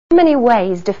How many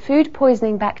ways do food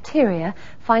poisoning bacteria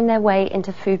find their way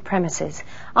into food premises?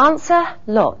 Answer,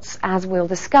 lots, as we'll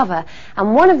discover.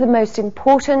 And one of the most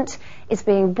important is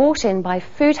being brought in by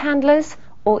food handlers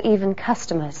or even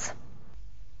customers.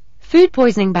 Food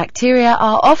poisoning bacteria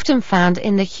are often found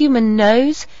in the human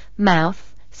nose,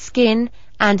 mouth, skin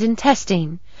and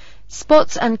intestine.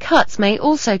 Spots and cuts may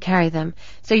also carry them,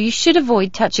 so you should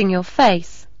avoid touching your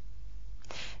face.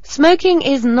 Smoking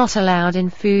is not allowed in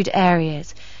food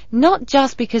areas, not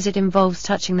just because it involves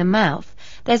touching the mouth.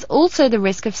 There's also the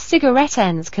risk of cigarette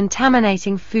ends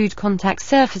contaminating food contact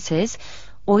surfaces,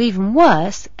 or even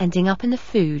worse, ending up in the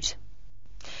food.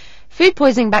 Food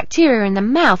poisoning bacteria in the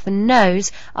mouth and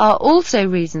nose are also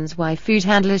reasons why food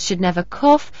handlers should never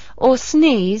cough or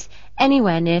sneeze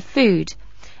anywhere near food.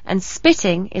 And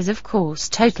spitting is, of course,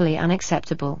 totally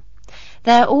unacceptable.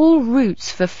 They're all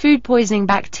routes for food poisoning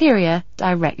bacteria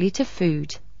directly to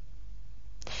food.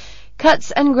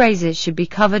 Cuts and grazes should be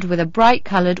covered with a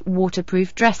bright-coloured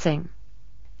waterproof dressing.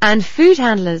 And food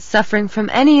handlers suffering from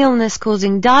any illness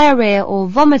causing diarrhea or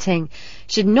vomiting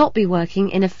should not be working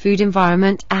in a food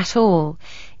environment at all.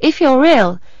 If you're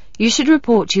ill, you should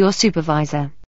report to your supervisor.